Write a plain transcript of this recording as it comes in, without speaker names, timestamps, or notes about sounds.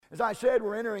As I said,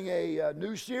 we're entering a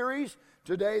new series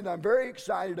today that I'm very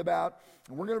excited about.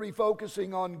 We're going to be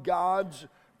focusing on God's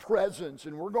presence,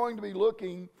 and we're going to be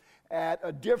looking at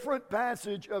a different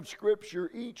passage of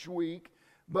Scripture each week,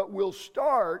 but we'll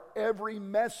start every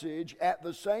message at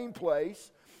the same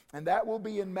place, and that will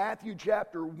be in Matthew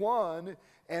chapter 1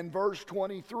 and verse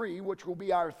 23, which will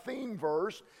be our theme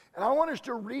verse. And I want us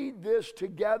to read this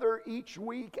together each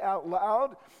week out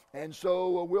loud. And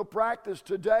so we'll practice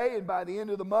today, and by the end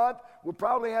of the month, we'll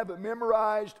probably have it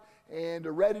memorized and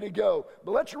ready to go.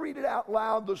 But let's read it out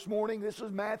loud this morning. This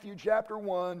is Matthew chapter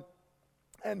 1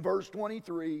 and verse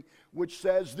 23, which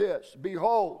says this: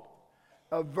 Behold,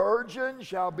 a virgin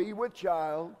shall be with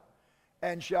child,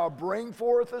 and shall bring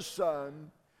forth a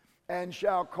son, and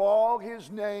shall call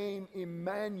his name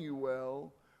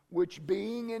Emmanuel, which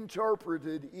being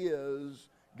interpreted is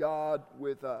God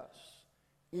with us.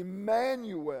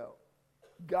 Emmanuel,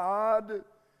 God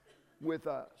with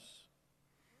us.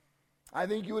 I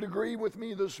think you would agree with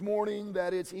me this morning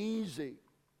that it's easy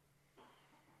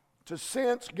to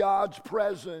sense God's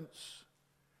presence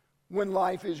when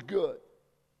life is good.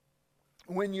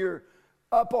 When you're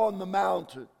up on the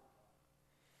mountain,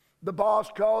 the boss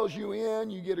calls you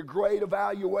in, you get a great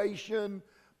evaluation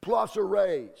plus a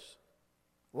raise.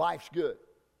 Life's good.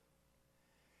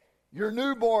 Your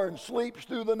newborn sleeps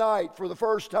through the night for the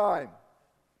first time.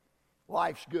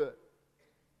 Life's good.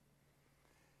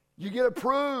 You get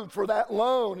approved for that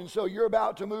loan, and so you're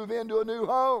about to move into a new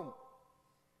home.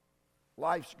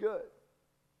 Life's good.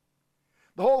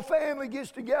 The whole family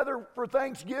gets together for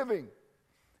Thanksgiving,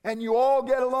 and you all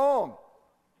get along.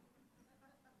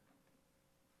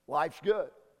 Life's good.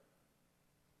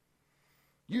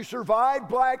 You survived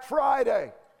Black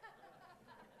Friday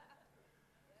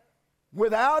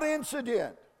without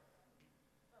incident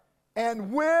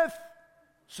and with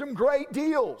some great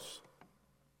deals.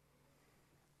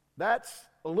 That's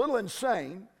a little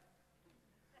insane,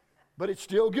 but it's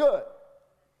still good.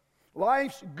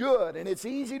 Life's good, and it's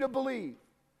easy to believe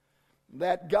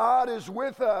that God is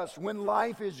with us when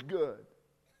life is good.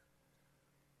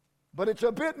 But it's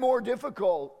a bit more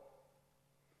difficult,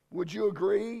 would you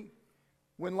agree,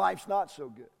 when life's not so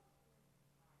good?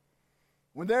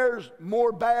 When there's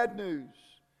more bad news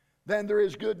than there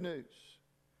is good news.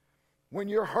 When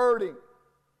you're hurting,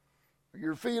 or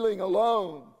you're feeling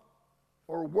alone,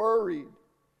 or worried,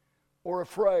 or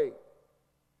afraid.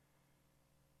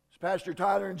 As Pastor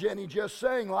Tyler and Jenny just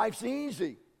sang, life's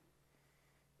easy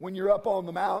when you're up on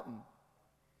the mountain.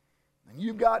 And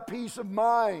you've got peace of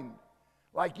mind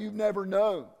like you've never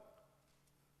known.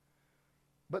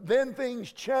 But then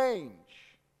things change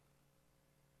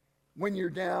when you're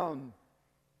down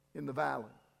in the valley.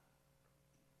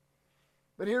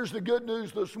 But here's the good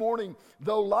news this morning.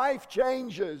 Though life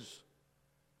changes,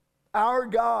 our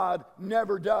God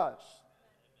never does.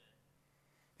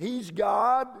 He's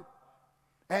God,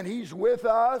 and He's with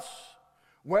us,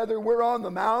 whether we're on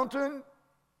the mountain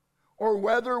or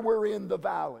whether we're in the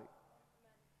valley.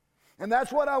 And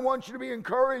that's what I want you to be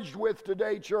encouraged with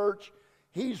today, church.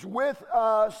 He's with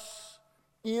us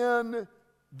in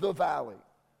the valley.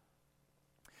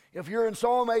 If you're in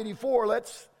Psalm 84, I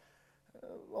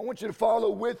want you to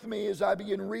follow with me as I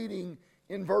begin reading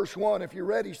in verse 1. If you're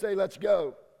ready, say, let's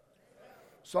go.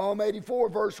 Psalm 84,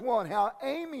 verse 1. How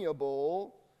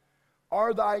amiable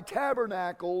are thy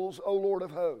tabernacles, O Lord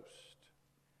of hosts.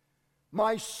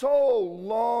 My soul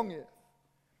longeth,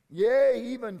 yea,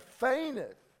 even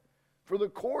fainteth, for the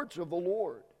courts of the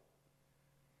Lord.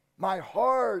 My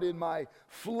heart and my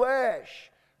flesh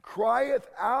crieth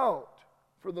out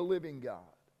for the living God.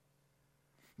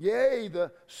 Yea,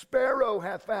 the sparrow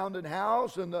hath found an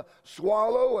house, and the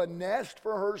swallow a nest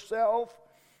for herself,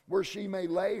 where she may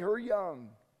lay her young.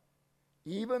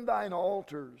 Even thine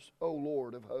altars, O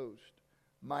Lord of hosts,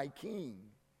 my King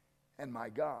and my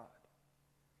God.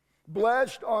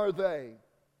 Blessed are they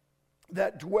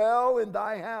that dwell in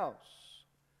thy house.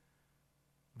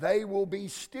 They will be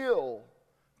still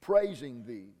praising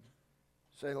thee.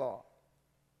 Selah.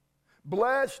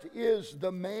 Blessed is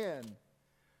the man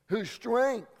whose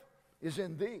strength is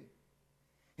in thee,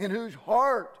 in whose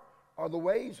heart are the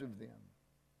ways of them.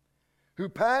 Who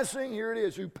passing, here it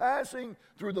is, who passing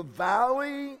through the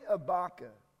valley of Baca,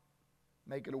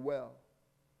 make it a well.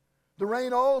 The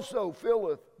rain also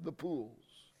filleth the pools.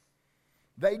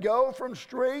 They go from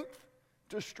strength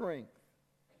to strength.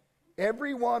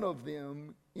 Every one of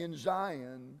them in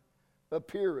Zion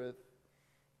appeareth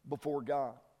before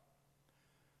God.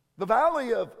 The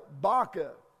valley of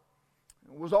Baca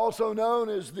was also known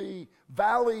as the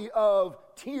valley of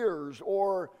tears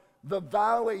or the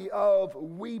valley of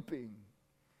weeping.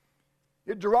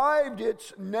 It derived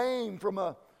its name from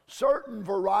a certain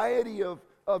variety of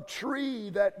tree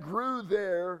that grew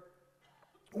there,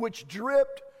 which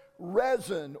dripped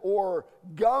resin or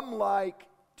gum-like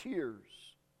tears.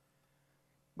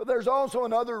 But there's also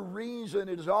another reason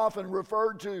it is often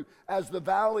referred to as the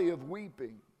Valley of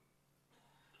Weeping.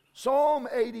 Psalm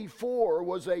 84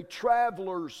 was a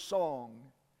traveler's song,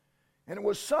 and it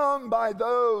was sung by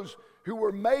those who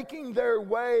were making their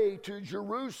way to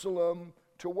Jerusalem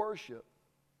to worship.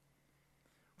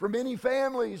 For many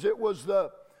families, it was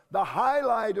the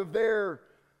highlight of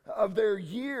their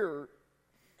year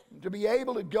to be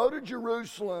able to go to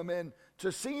Jerusalem and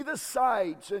to see the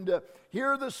sights and to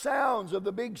hear the sounds of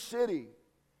the big city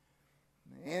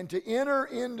and to enter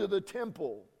into the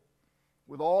temple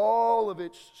with all of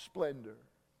its splendor.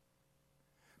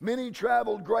 Many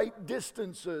traveled great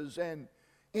distances and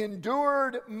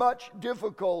endured much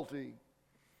difficulty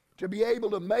to be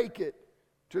able to make it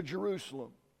to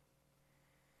Jerusalem.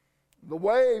 The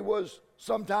way was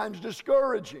sometimes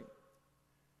discouraging.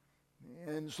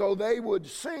 And so they would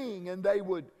sing and they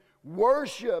would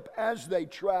worship as they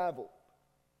traveled.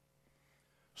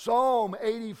 Psalm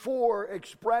 84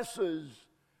 expresses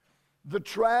the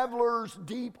traveler's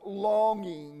deep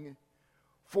longing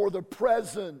for the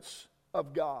presence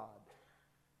of God.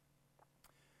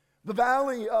 The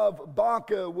valley of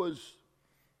Baca was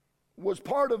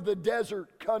part of the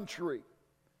desert country.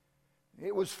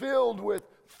 It was filled with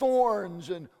thorns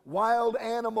and wild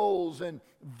animals and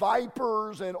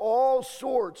vipers and all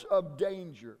sorts of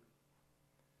danger.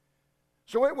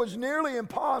 So it was nearly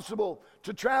impossible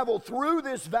to travel through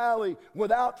this valley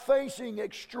without facing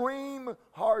extreme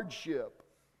hardship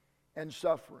and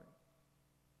suffering.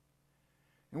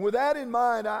 And with that in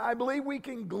mind, I believe we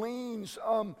can glean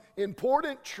some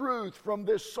important truth from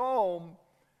this psalm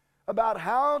about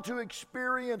how to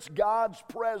experience God's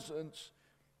presence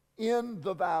in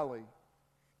the valley.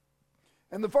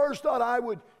 And the first thought I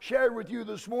would share with you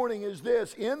this morning is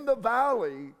this: in the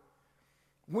valley,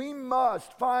 we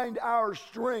must find our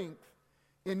strength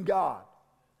in God.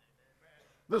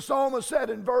 The psalmist said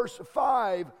in verse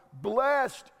 5,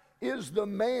 "Blessed is the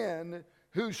man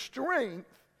whose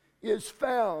strength is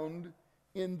found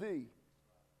in thee."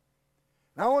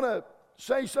 Now, I want to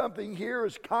say something here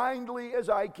as kindly as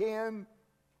I can,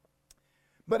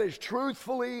 but as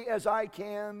truthfully as I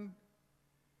can.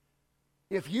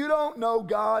 If you don't know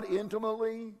God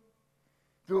intimately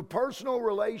through a personal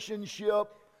relationship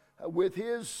with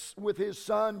his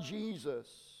son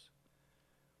Jesus,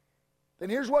 then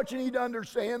here's what you need to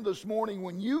understand this morning.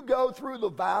 When you go through the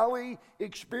valley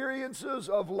experiences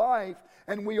of life,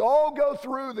 and we all go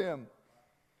through them,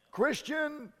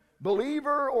 Christian,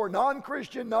 believer, or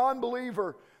non-Christian,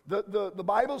 non-believer, the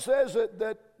Bible says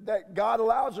that God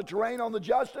allows it to rain on the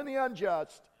just and the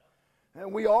unjust.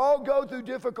 And we all go through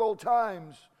difficult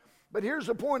times. But here's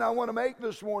the point I want to make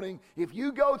this morning. If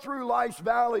you go through life's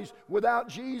valleys without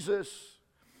Jesus,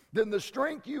 then the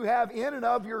strength you have in and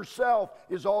of yourself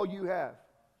is all you have.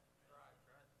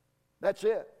 That's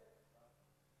it.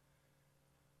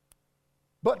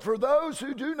 But for those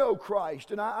who do know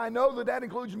Christ, and I know that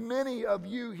includes many of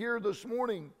you here this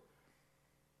morning,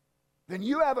 then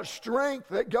you have a strength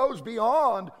that goes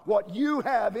beyond what you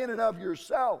have in and of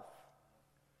yourself.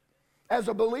 As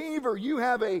a believer, you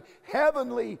have a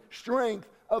heavenly strength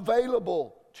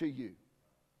available to you.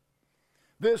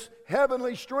 This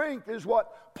heavenly strength is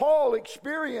what Paul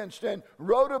experienced and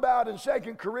wrote about in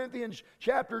 2 Corinthians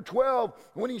chapter 12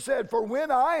 when he said, "For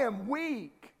when I am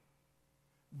weak,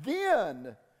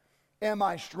 then am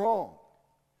I strong."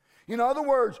 In other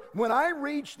words, when I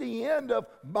reach the end of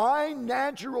my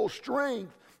natural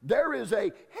strength, there is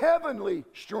a heavenly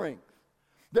strength.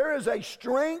 There is a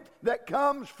strength that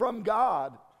comes from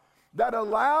God that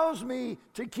allows me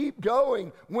to keep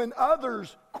going when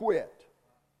others quit.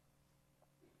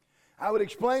 I would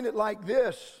explain it like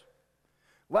this.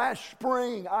 Last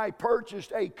spring, I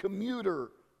purchased a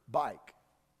commuter bike.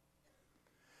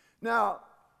 Now,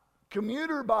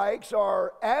 commuter bikes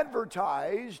are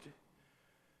advertised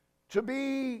to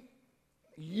be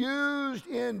used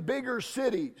in bigger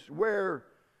cities where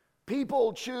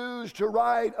people choose to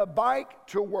ride a bike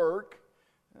to work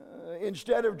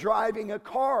instead of driving a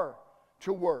car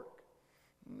to work.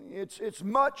 It's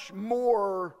much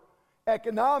more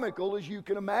economical, as you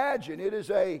can imagine. It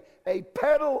is a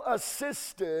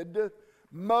pedal-assisted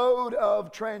mode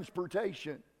of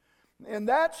transportation. And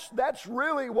that's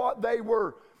really what they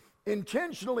were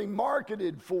intentionally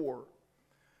marketed for.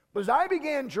 But as I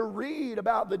began to read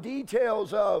about the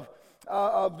details of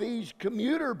these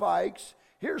commuter bikes,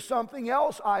 here's something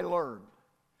else I learned.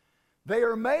 They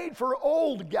are made for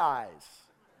old guys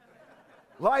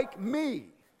like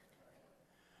me.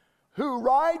 who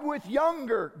ride with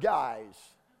younger guys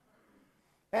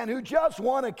and who just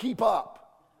want to keep up.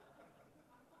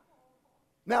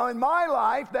 Now, in my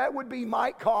life, that would be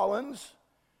Mike Collins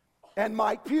and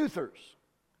Mike Puthers.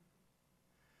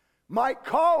 Mike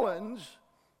Collins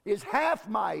is half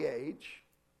my age,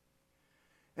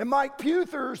 and Mike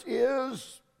Puthers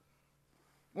is,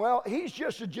 well, he's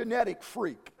just a genetic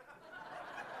freak.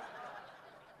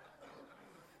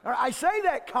 I say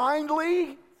that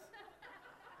kindly,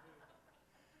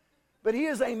 but he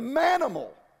is a manimal.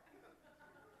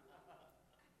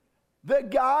 The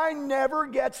guy never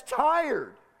gets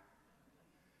tired.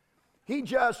 He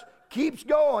just keeps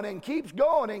going and keeps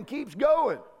going and keeps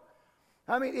going.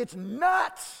 I mean, it's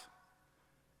nuts.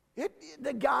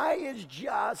 The guy is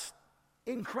just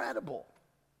incredible.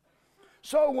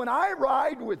 So when I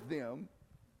ride with them,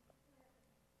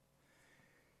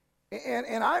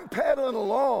 and I'm pedaling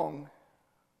along,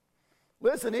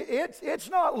 listen, it's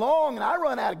not long and I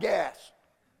run out of gas.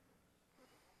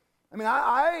 I mean,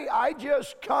 I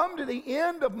just come to the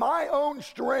end of my own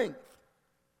strength.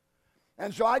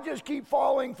 And so I just keep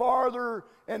falling farther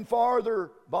and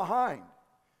farther behind.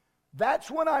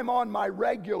 That's when I'm on my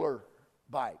regular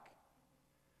bike.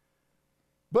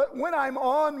 But when I'm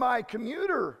on my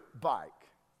commuter bike,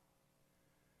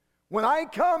 when I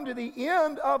come to the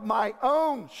end of my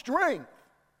own strength,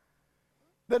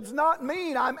 that does not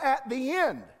mean I'm at the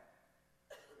end.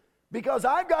 Because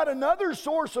I've got another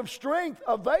source of strength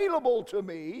available to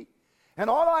me, and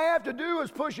all I have to do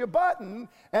is push a button,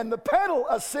 and the pedal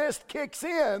assist kicks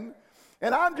in,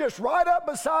 and I'm just right up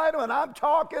beside him, and I'm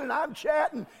talking, and I'm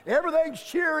chatting, everything's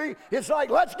cheery. It's like,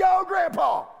 let's go,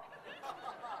 Grandpa.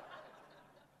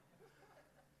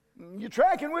 You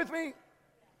tracking with me?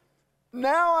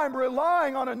 Now I'm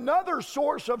relying on another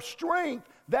source of strength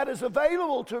that is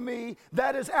available to me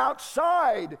that is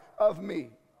outside of me.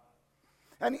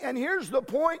 And here's the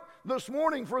point this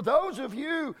morning for those of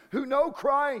you who know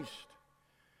Christ.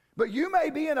 But you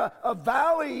may be in a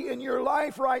valley in your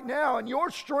life right now and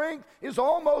your strength is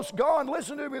almost gone.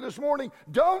 Listen to me this morning.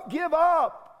 Don't give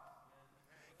up.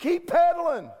 Keep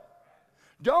pedaling.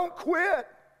 Don't quit.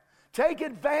 Take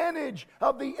advantage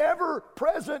of the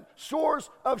ever-present source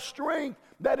of strength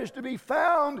that is to be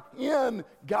found in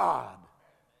God.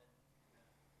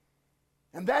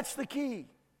 And that's the key.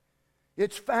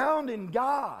 It's found in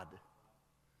God,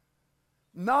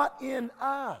 not in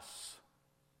us.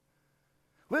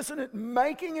 Listen,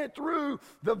 making it through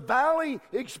the valley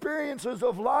experiences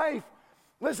of life,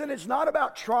 listen, it's not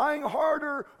about trying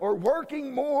harder or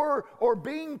working more or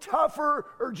being tougher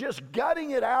or just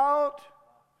gutting it out.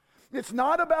 It's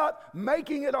not about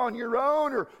making it on your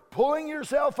own or pulling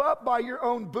yourself up by your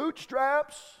own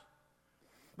bootstraps.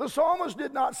 The psalmist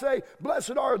did not say,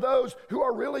 blessed are those who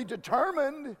are really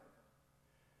determined.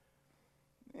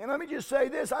 And let me just say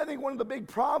this, I think one of the big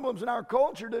problems in our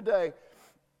culture today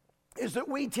is that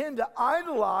we tend to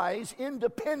idolize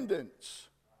independence.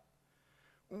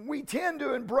 We tend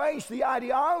to embrace the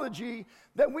ideology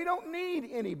that we don't need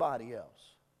anybody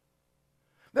else,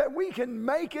 that we can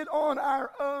make it on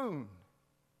our own.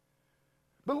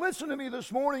 But listen to me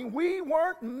this morning, we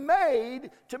weren't made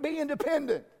to be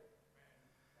independent.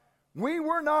 We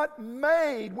were not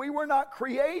made, we were not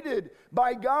created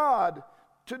by God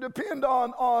to depend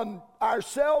on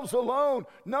ourselves alone.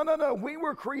 No. We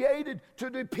were created to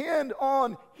depend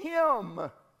on Him.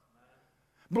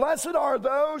 Blessed are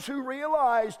those who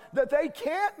realize that they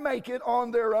can't make it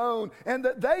on their own and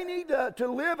that they need to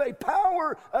live a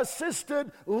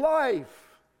power-assisted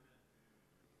life,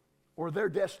 or they're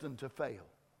destined to fail.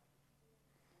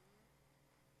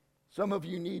 Some of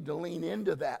you need to lean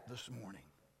into that this morning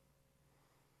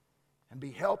and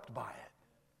be helped by it.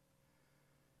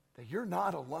 That you're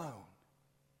not alone.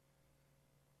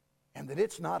 And that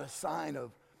it's not a sign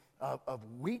of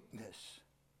weakness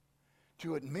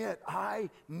to admit, I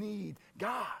need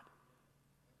God.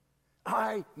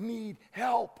 I need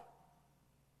help.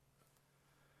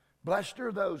 Blessed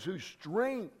are those whose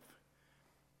strength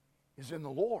is in the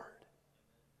Lord.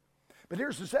 But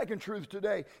here's the second truth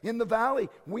today. In the valley,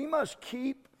 we must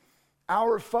keep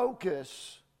our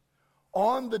focus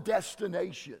on the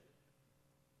destination.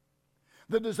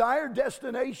 The desired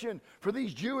destination for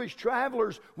these Jewish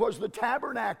travelers was the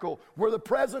tabernacle where the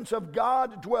presence of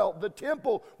God dwelt, the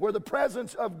temple where the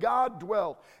presence of God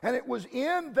dwelt. And it was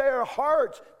in their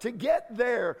hearts to get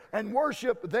there and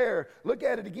worship there. Look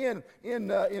at it again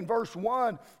in verse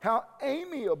 1. How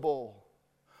amiable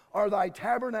are thy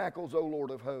tabernacles, O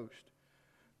Lord of hosts.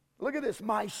 Look at this.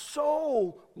 My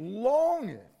soul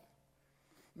longeth,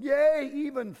 yea,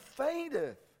 even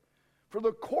fainteth for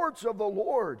the courts of the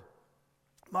Lord.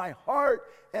 My heart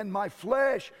and my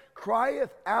flesh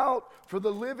crieth out for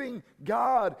the living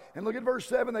God. And look at verse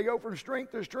 7. They go from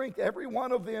strength to strength. Every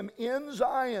one of them in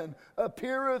Zion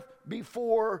appeareth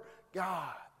before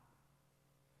God.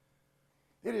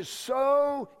 It is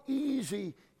so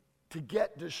easy to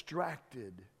get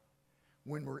distracted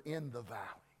when we're in the valley.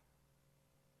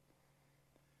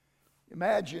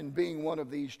 Imagine being one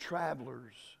of these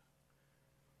travelers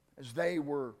as they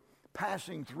were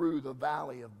passing through the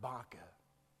valley of Baca.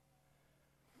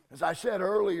 As I said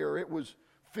earlier, it was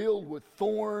filled with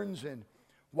thorns and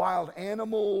wild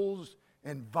animals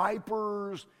and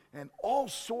vipers and all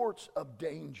sorts of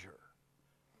danger,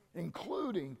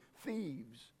 including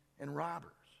thieves and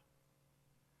robbers.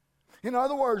 In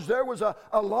other words, there was a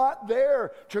lot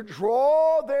there to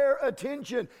draw their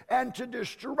attention and to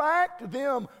distract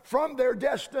them from their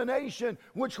destination,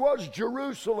 which was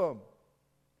Jerusalem.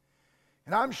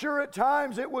 And I'm sure at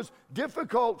times it was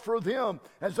difficult for them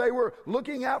as they were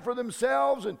looking out for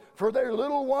themselves and for their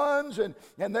little ones, and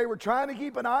they were trying to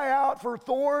keep an eye out for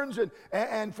thorns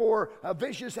and for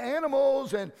vicious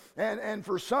animals and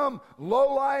for some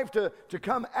lowlife to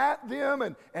come at them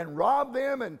and rob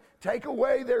them and take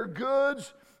away their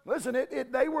goods. Listen,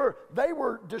 they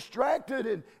were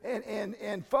distracted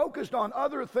and focused on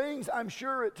other things, I'm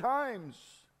sure at times.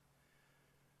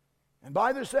 And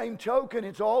by the same token,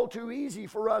 it's all too easy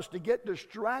for us to get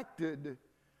distracted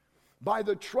by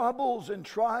the troubles and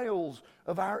trials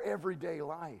of our everyday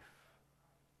life.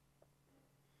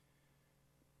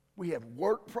 We have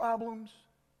work problems,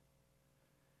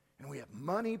 and we have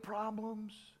money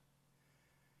problems,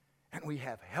 and we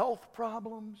have health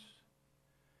problems,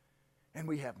 and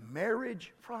we have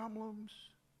marriage problems,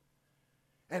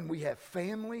 and we have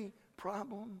family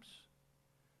problems.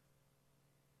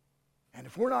 And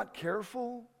if we're not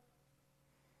careful,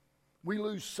 we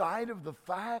lose sight of the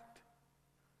fact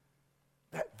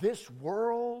that this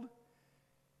world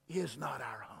is not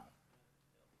our home.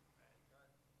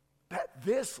 That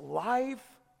this life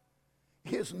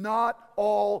is not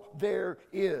all there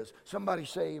is. Somebody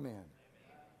say amen.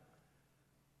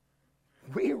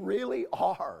 We really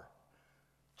are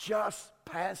just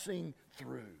passing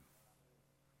through.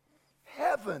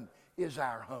 Heaven is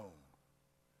our home,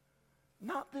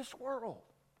 not this world.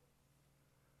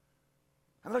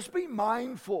 And let's be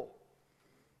mindful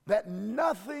that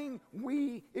nothing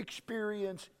we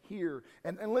experience here,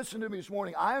 and listen to me this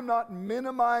morning, I am not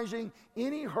minimizing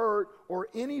any hurt or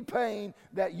any pain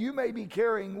that you may be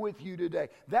carrying with you today.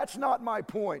 That's not my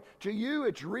point. To you,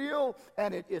 it's real,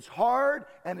 and it's hard,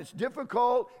 and it's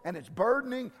difficult, and it's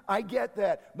burdening. I get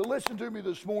that. But listen to me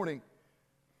this morning.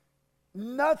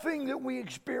 Nothing that we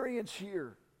experience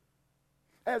here,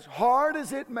 as hard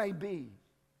as it may be,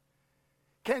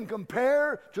 can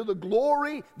compare to the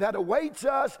glory that awaits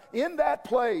us in that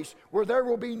place where there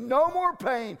will be no more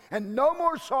pain and no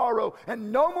more sorrow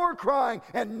and no more crying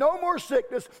and no more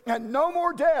sickness and no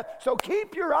more death. So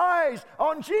keep your eyes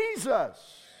on Jesus.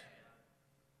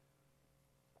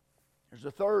 There's a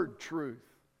third truth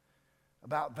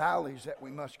about valleys that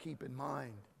we must keep in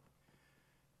mind.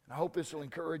 And I hope this will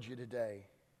encourage you today.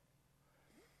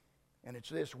 And it's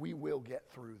this: we will get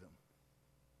through them.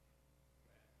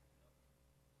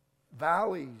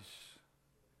 Valleys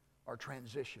are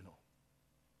transitional.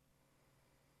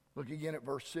 Look again at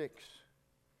verse 6.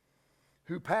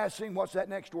 Who passing, what's that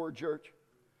next word, church?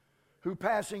 Who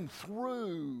passing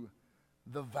through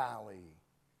the valley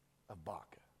of Baca.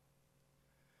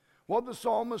 What did the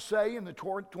psalmist say in the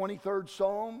 23rd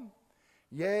Psalm?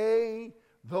 Yea,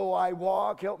 though I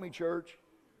walk, help me church,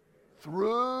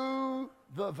 through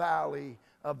the valley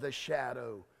of the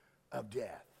shadow of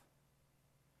death.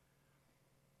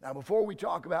 Now, before we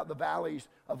talk about the valleys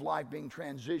of life being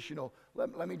transitional,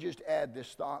 let me just add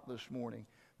this thought this morning.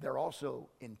 They're also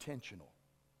intentional.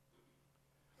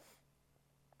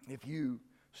 If you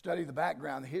study the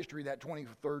background, the history of that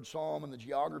 23rd Psalm and the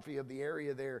geography of the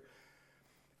area there,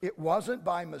 it wasn't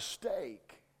by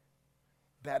mistake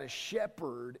that a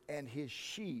shepherd and his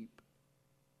sheep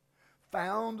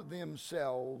found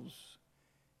themselves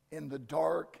in the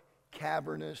dark,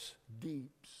 cavernous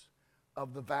deeps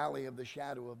of the valley of the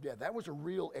shadow of death. That was a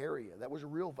real area. That was a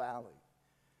real valley.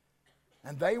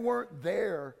 And they weren't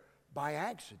there by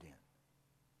accident.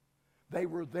 They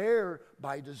were there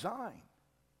by design.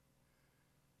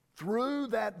 Through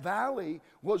that valley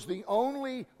was the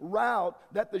only route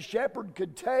that the shepherd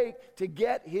could take to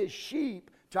get his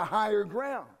sheep to higher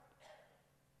ground.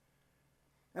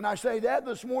 And I say that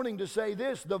this morning to say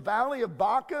this: the valley of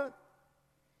Baca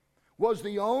was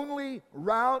the only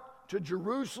route to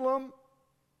Jerusalem,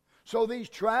 so these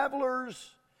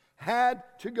travelers had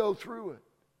to go through it.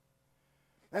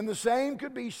 And the same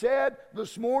could be said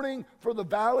this morning for the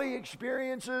valley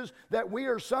experiences that we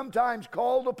are sometimes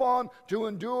called upon to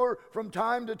endure from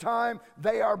time to time.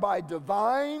 They are by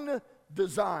divine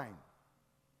design.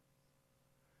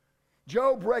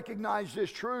 Job recognized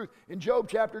this truth in Job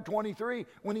chapter 23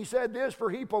 when he said this, "For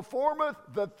he performeth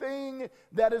the thing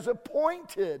that is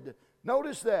appointed."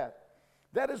 Notice that.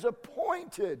 That is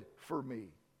appointed for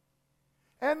me.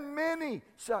 And many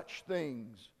such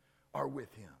things are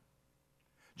with him.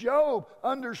 Job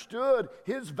understood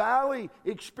his valley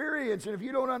experience. And if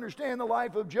you don't understand the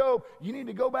life of Job, you need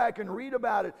to go back and read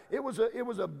about it. It was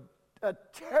a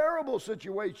terrible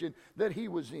situation that he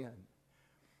was in.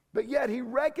 But yet he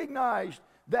recognized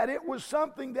that it was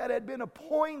something that had been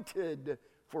appointed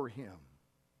for him.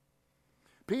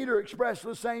 Peter expressed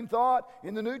the same thought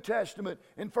in the New Testament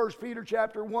in 1 Peter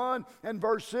chapter 1 and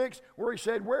verse 6, where he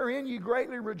said, "Wherein ye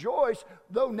greatly rejoice,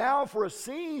 though now for a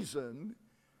season,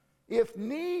 if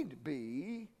need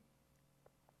be,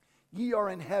 ye are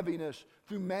in heaviness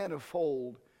through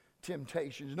manifold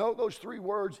temptations." Note those three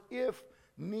words, if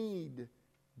need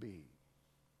be.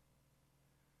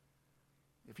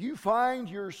 If you find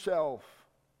yourself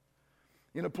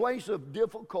in a place of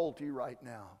difficulty right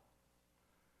now,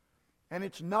 and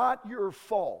it's not your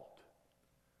fault,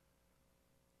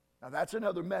 now that's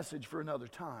another message for another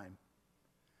time,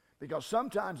 because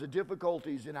sometimes the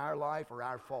difficulties in our life are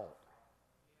our fault.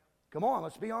 Come on,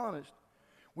 let's be honest.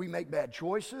 We make bad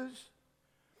choices.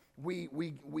 We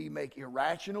make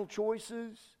irrational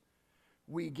choices.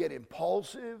 We get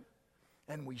impulsive,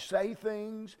 and we say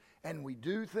things, and we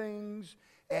do things,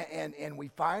 and we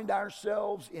find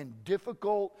ourselves in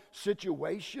difficult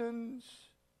situations.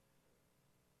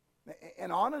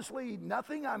 And honestly,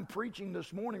 nothing I'm preaching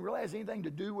this morning really has anything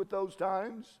to do with those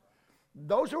times.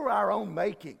 Those are our own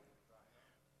making.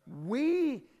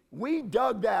 We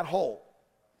dug that hole.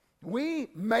 We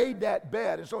made that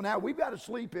bed, and so now we've got to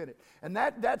sleep in it. And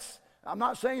that's, I'm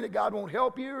not saying that God won't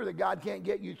help you or that God can't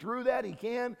get you through that. He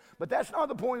can, but that's not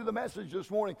the point of the message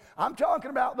this morning. I'm talking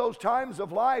about those times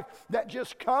of life that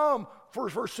just come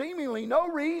for seemingly no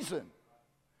reason.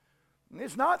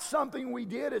 It's not something we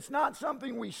did. It's not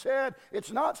something we said.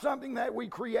 It's not something that we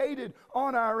created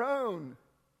on our own.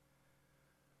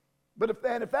 But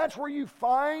if that's where you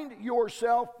find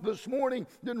yourself this morning,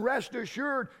 then rest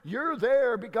assured you're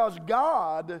there because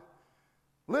God,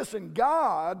 listen,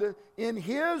 God in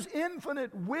His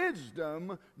infinite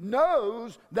wisdom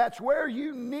knows that's where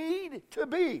you need to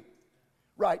be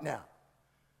right now.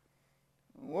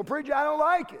 Well, preacher, I don't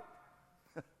like it.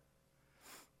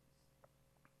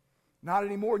 Not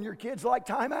any more than your kids like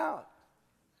time out.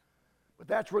 But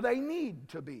that's where they need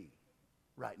to be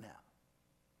right now.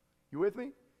 You with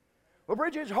me? Well,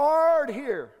 preacher, it's hard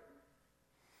here.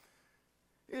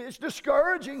 It's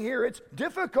discouraging here. It's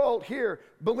difficult here.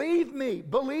 Believe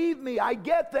me, I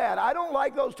get that. I don't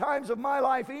like those times of my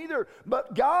life either.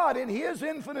 But God, in His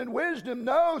infinite wisdom,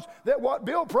 knows that what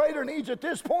Bill Prater needs at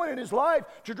this point in his life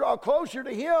to draw closer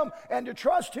to Him and to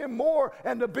trust Him more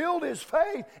and to build his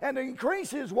faith and to increase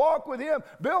his walk with Him.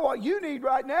 Bill, what you need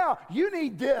right now, you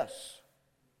need this.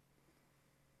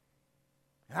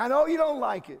 And I know you don't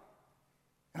like it.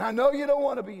 And I know you don't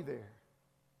want to be there.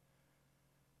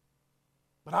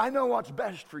 But I know what's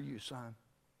best for you, son.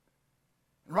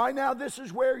 And right now, this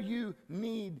is where you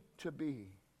need to be.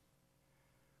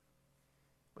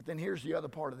 But then here's the other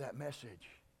part of that message.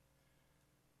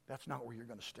 That's not where you're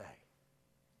going to stay.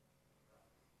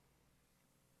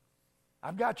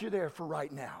 I've got you there for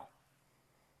right now.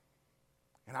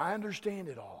 And I understand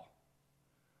it all.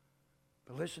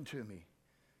 But listen to me.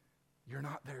 You're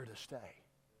not there to stay.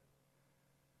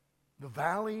 The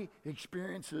valley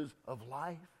experiences of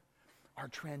life are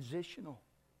transitional.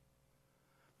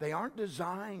 They aren't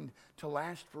designed to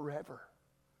last forever.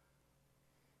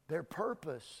 Their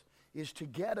purpose is to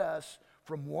get us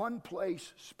from one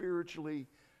place spiritually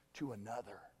to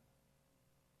another.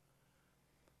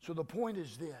 So the point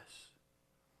is this.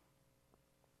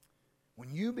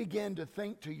 When you begin to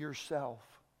think to yourself,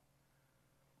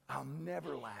 I'll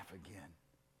never laugh again.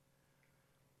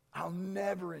 I'll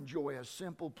never enjoy a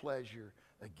simple pleasure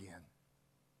again.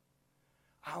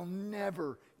 I'll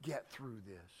never get through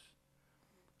this.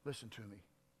 Listen to me.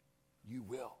 You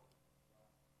will.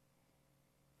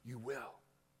 You will.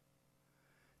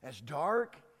 As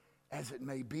dark as it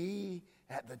may be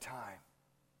at the time.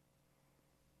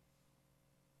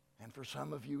 And for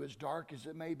some of you, as dark as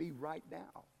it may be right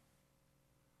now.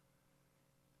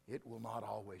 It will not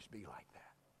always be like that.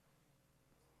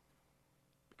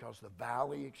 Because the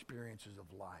valley experiences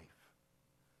of life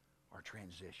are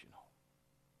transitional.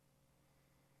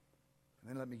 And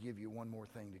then let me give you one more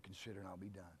thing to consider and I'll be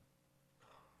done.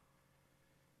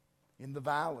 in the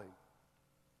valley,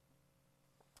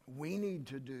 we need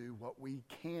to do what we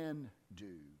can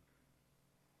do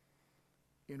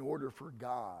in order for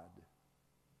God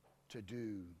to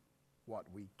do what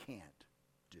we can't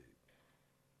do.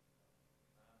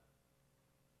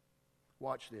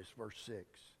 Watch this, verse 6.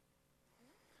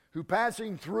 Who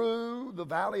passing through the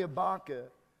valley of Baca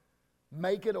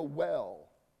make it a well.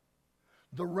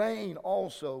 The rain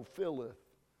also filleth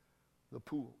the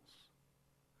pools.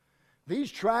 These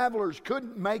travelers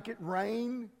couldn't make it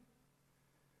rain,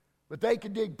 but they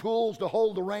could dig pools to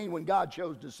hold the rain when God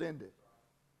chose to send it.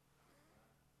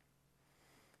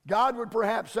 God would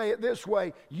perhaps say it this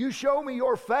way: you show me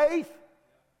your faith,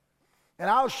 and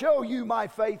I'll show you my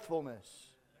faithfulness.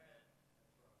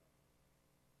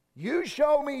 You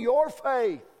show me your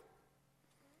faith,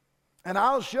 and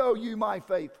I'll show you my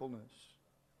faithfulness.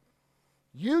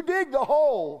 You dig the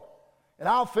hole, and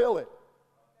I'll fill it.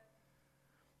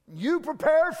 You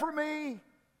prepare for me,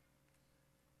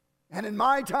 and in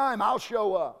my time, I'll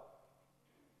show up.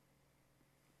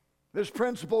 This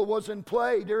principle was in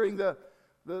play during the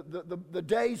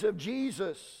days of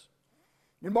Jesus.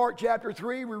 In Mark chapter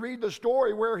 3, we read the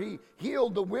story where he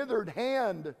healed the withered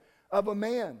hand of a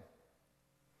man.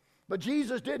 But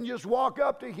Jesus didn't just walk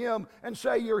up to him and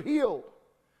say, you're healed.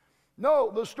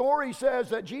 No, the story says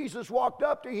that Jesus walked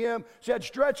up to him, said,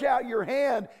 stretch out your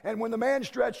hand, and when the man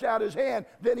stretched out his hand,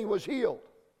 then he was healed.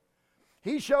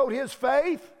 He showed his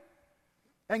faith,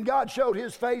 and God showed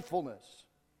his faithfulness.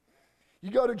 You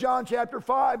go to John chapter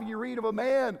 5, and you read of a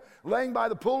man laying by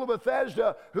the pool of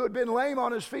Bethesda who had been lame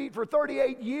on his feet for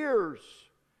 38 years.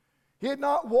 He had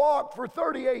not walked for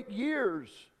 38 years.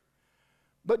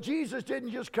 But Jesus didn't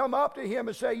just come up to him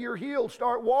and say, you're healed,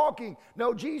 start walking.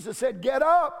 No, Jesus said, get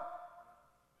up.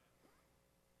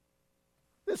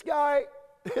 This guy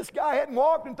hadn't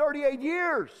walked in 38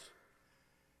 years.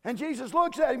 And Jesus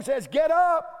looks at him and says, get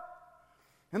up.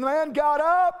 And the man got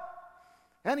up,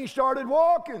 and he started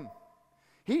walking.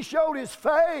 He showed his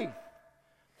faith.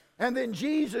 And then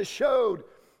Jesus showed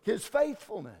his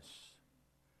faithfulness.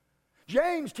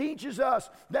 James teaches us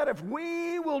that if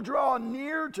we will draw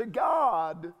near to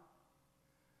God,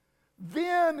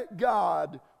 then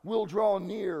God will draw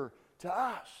near to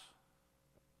us.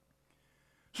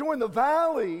 So in the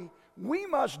valley, we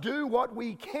must do what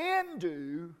we can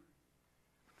do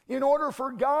in order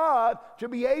for God to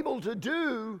be able to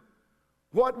do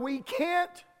what we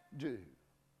can't do.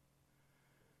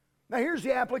 Now here's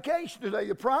the application today.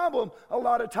 The problem a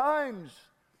lot of times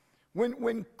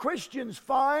when Christians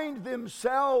find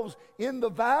themselves in the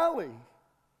valley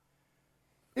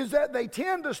is that they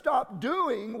tend to stop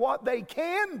doing what they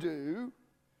can do,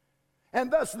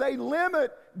 and thus they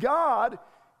limit God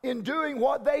in doing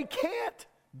what they can't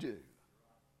do.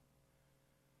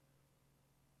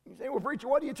 You say, well, preacher,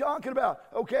 what are you talking about?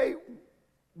 Okay,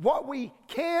 what we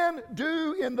can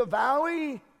do in the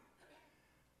valley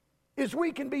is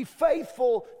we can be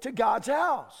faithful to God's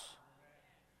house.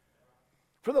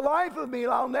 For the life of me,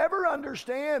 I'll never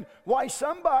understand why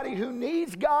somebody who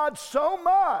needs God so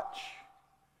much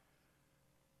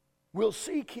will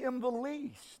seek Him the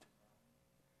least.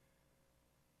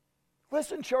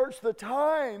 Listen, church, the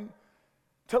time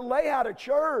to lay out a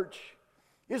church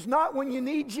is not when you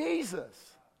need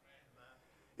Jesus.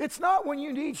 It's not when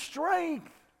you need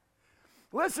strength.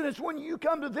 Listen, it's when you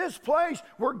come to this place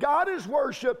where God is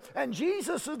worshiped and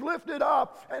Jesus is lifted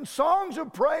up and songs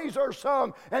of praise are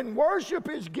sung and worship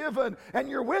is given and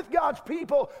you're with God's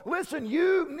people. Listen,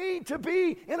 you need to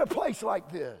be in a place like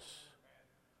this.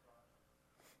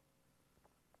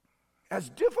 As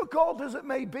difficult as it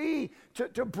may be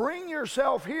to bring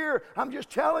yourself here, I'm just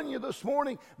telling you this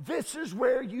morning, this is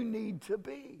where you need to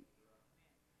be.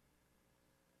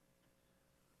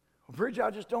 Well, Bridge,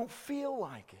 I just don't feel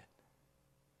like it.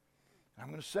 I'm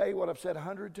going to say what I've said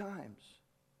 100 times.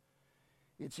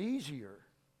 It's easier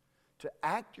to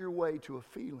act your way to a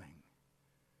feeling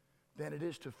than it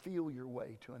is to feel your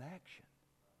way to an action.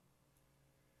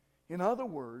 In other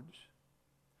words,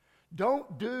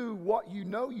 don't do what you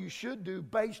know you should do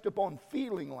based upon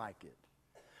feeling like it.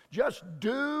 Just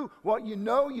do what you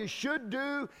know you should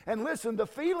do, and listen, the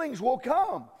feelings will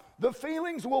come. The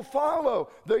feelings will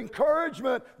follow. The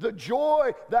encouragement, the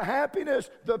joy, the happiness,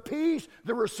 the peace,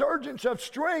 the resurgence of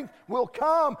strength will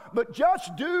come. But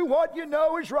just do what you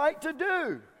know is right to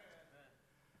do.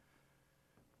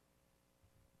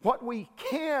 What we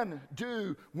can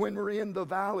do when we're in the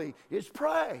valley is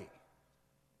pray.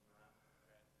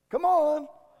 Come on.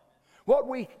 What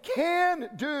we can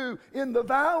do in the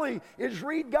valley is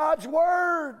read God's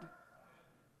Word.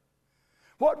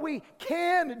 What we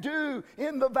can do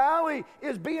in the valley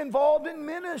is be involved in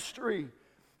ministry.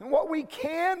 And what we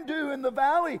can do in the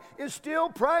valley is still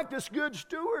practice good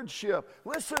stewardship.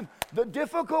 Listen, the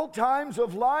difficult times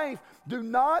of life do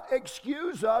not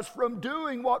excuse us from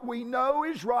doing what we know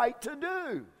is right to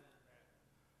do.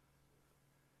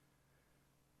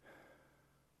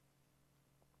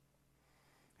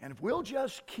 And if we'll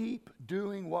just keep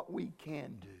doing what we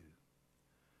can do,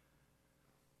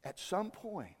 at some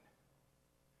point,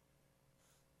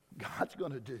 God's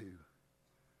going to do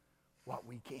what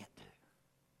we can't do.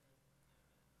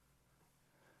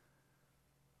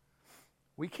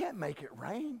 We can't make it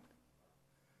rain.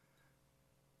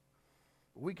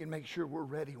 We can make sure we're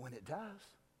ready when it does.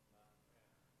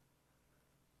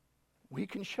 We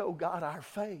can show God our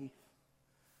faith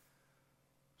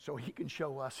so He can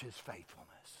show us His faithfulness.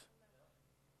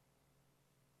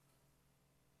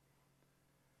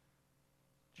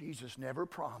 Jesus never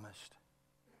promised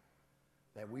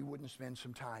that we wouldn't spend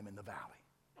some time in the valley.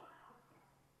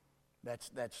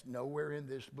 That's nowhere in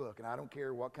this book. And I don't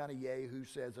care what kind of yahoo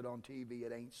says it on TV,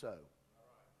 it ain't so.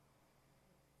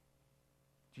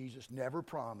 Jesus never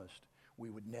promised we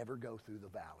would never go through the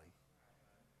valley.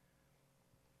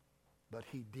 But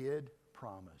He did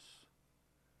promise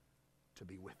to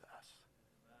be with us.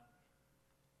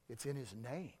 It's in His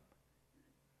name.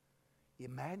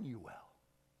 Emmanuel.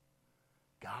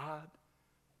 God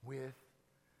with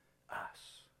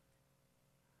us.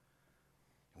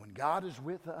 When God is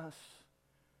with us,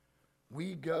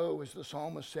 we go, as the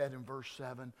psalmist said in verse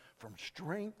 7, from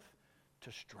strength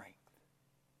to strength.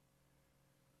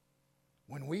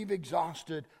 When we've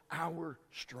exhausted our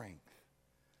strength,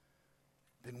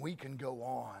 then we can go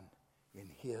on in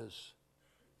His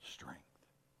strength.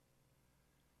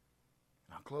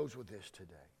 And I'll close with this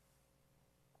today.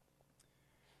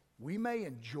 We may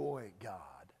enjoy God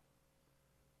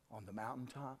on the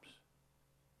mountaintops,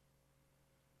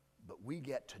 but we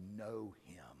get to know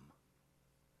Him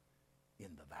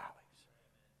in the valleys.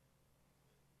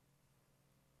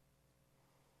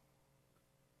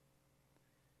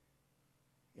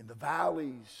 In the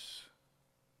valleys,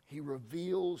 He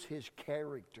reveals His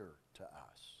character to us.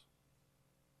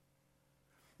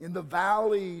 In the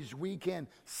valleys, we can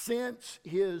sense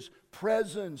His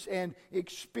presence and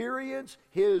experience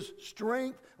His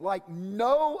strength like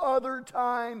no other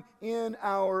time in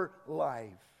our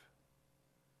life.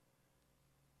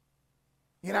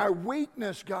 In our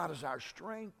weakness, God is our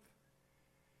strength.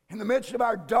 In the midst of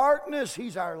our darkness,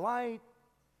 He's our light.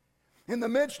 In the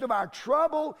midst of our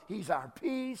trouble, He's our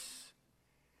peace.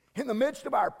 In the midst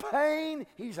of our pain,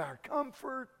 He's our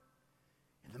comfort.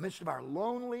 In the midst of our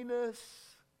loneliness,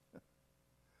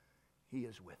 He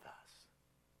is with us.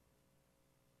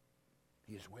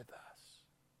 He is with us.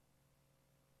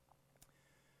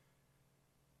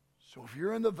 So if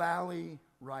you're in the valley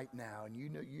right now, and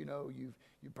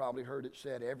you've probably heard it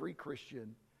said, every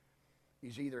Christian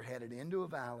is either headed into a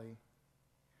valley,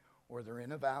 or they're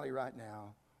in a valley right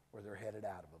now, or they're headed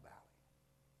out of a valley.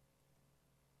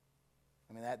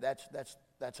 I mean,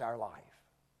 that's our life.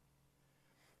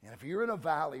 And if you're in a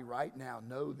valley right now,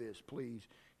 know this, please.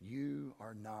 You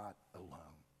are not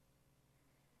alone.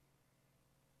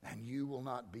 And you will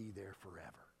not be there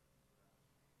forever.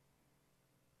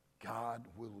 God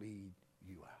will lead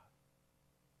you out.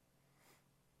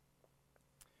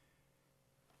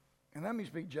 And let me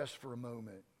speak just for a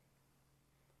moment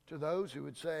to those who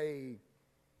would say,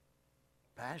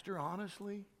 Pastor,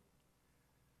 honestly,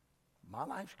 my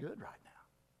life's good right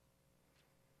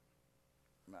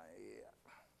now.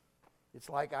 It's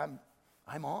like I'm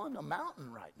on a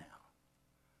mountain right now.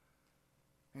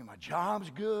 I mean, my job's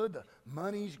good, the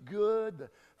money's good, the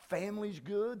family's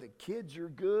good, the kids are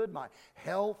good, my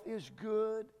health is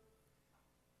good.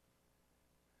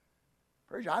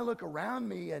 I look around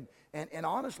me and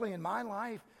honestly in my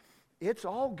life, it's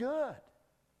all good.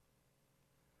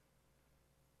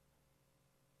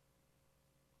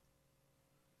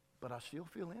 But I still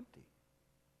feel empty.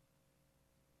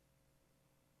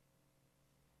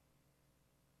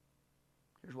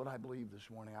 Here's what I believe this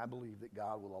morning. I believe that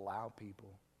God will allow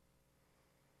people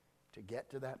to get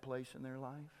to that place in their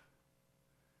life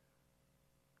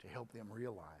to help them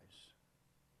realize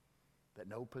that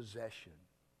no possession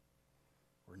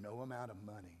or no amount of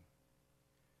money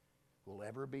will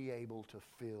ever be able to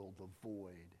fill the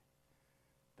void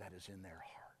that is in their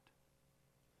heart.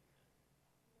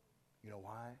 You know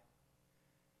why?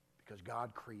 Because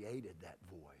God created that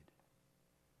void.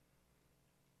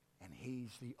 And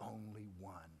He's the only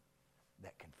one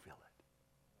that can fill it.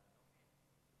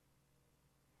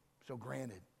 So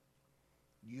granted,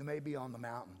 you may be on the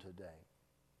mountain today,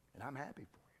 and I'm happy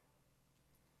for you.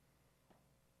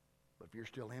 But if you're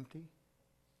still empty,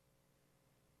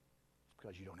 it's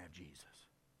because you don't have Jesus.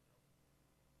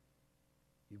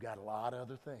 You've got a lot of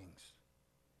other things,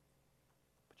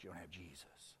 but you don't have Jesus.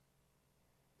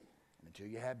 And until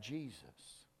you have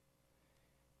Jesus,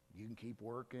 you can keep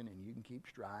working and you can keep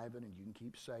striving and you can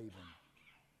keep saving,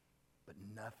 but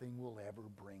nothing will ever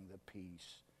bring the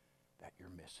peace that you're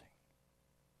missing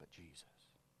but Jesus.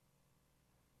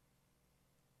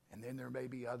 And then there may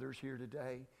be others here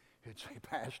today who'd say,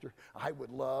 Pastor, I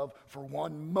would love for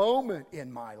one moment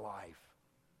in my life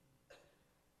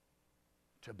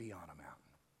to be on a mountain.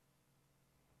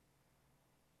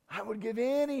 I would give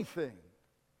anything,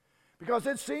 because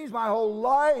it seems my whole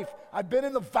life I've been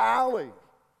in the valley.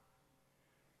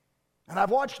 And I've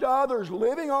watched others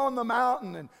living on the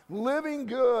mountain and living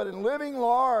good and living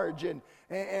large,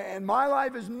 and my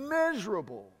life is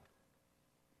miserable.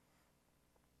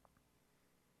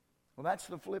 Well, that's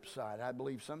the flip side. I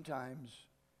believe sometimes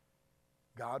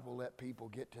God will let people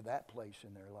get to that place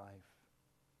in their life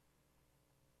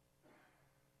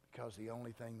because the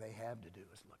only thing they have to do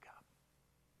is look up.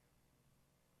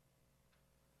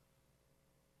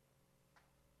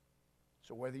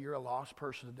 So whether you're a lost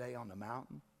person today on the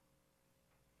mountain,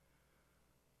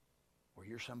 or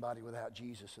you're somebody without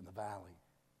Jesus in the valley,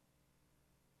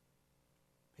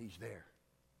 He's there.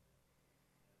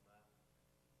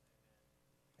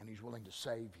 And He's willing to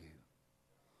save you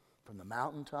from the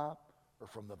mountaintop or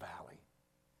from the valley.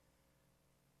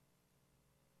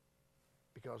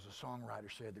 Because the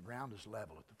songwriter said the ground is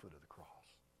level at the foot of the cross.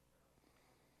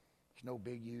 There's no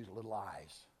big U's, little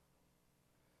I's.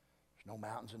 There's no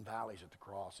mountains and valleys at the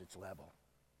cross. It's level.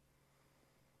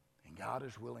 And God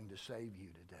is willing to save you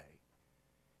today.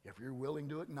 If you're willing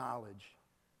to acknowledge,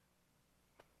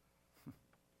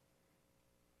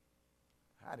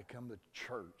 I had to come to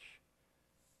church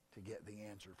to get the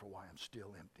answer for why I'm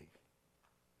still empty.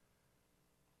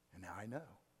 And now I know.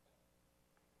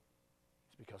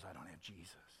 It's because I don't have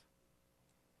Jesus.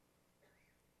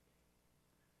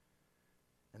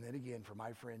 And then again, for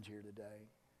my friends here today,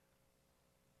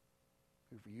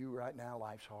 who for you right now,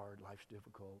 life's hard, life's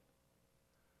difficult.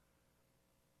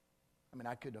 I mean,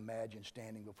 I couldn't imagine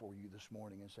standing before you this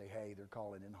morning and say, hey, they're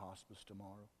calling in hospice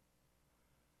tomorrow.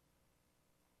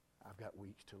 I've got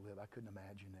weeks to live. I couldn't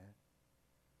imagine that.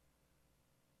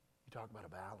 You talk about a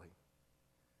valley.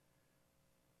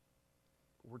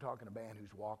 We're talking a man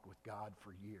who's walked with God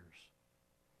for years.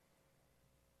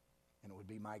 And it would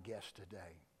be my guess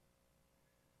today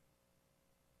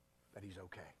that he's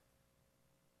okay.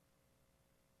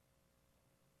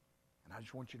 And I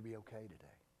just want you to be okay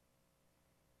today.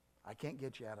 I can't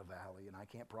get you out of valley, and I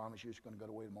can't promise you it's going to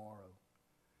go away tomorrow.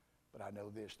 But I know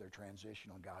this, they're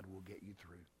transitional, and God will get you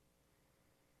through.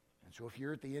 And so if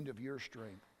you're at the end of your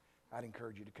strength, I'd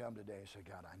encourage you to come today and say,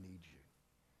 God, I need you.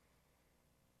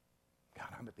 God,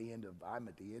 I'm at the end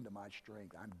of my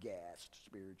strength. I'm gassed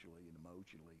spiritually and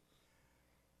emotionally.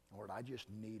 Lord, I just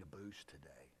need a boost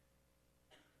today.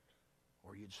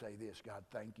 Or you'd say this, God,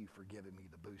 thank you for giving me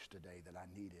the boost today that I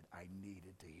needed. I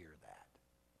needed to hear that.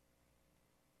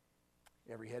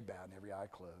 Every head bowed and every eye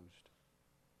closed.